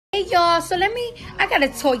Hey y'all, so I gotta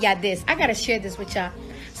tell y'all this. I gotta share this with y'all.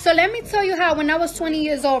 So let me tell you how when I was 20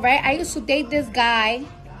 years old, right? I used to date this guy.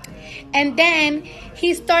 And then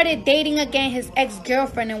he started dating again his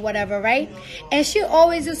ex-girlfriend and whatever, right? And she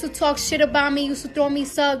always used to talk shit about me, used to throw me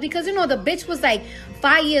subs. Because, you know, the bitch was like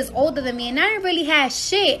 5 years older than me. And I didn't really have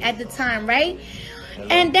shit at the time, right?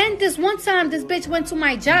 And then this one time, this bitch went to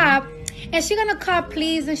my job. And she gonna call,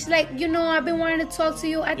 please. And she's like, you know, I've been wanting to talk to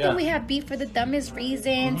you. I think we have beef for the dumbest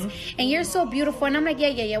reasons. And you're so beautiful. And I'm like,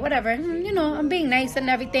 yeah, whatever. You know, I'm being nice and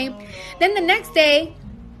everything. Then the next day,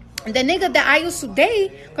 the nigga that I used to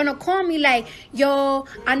date gonna call me like, yo,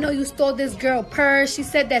 I know you stole this girl purse. She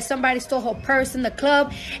said that somebody stole her purse in the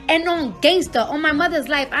club. And on gangster, on my mother's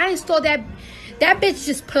life, I ain't stole that. That bitch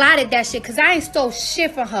just plotted that shit because I ain't stole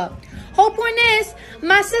shit from her. Whole point is,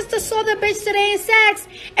 my sister saw the bitch today in Saks,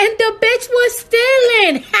 and the bitch was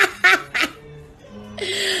stealing.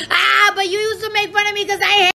 But you used to make fun of me because I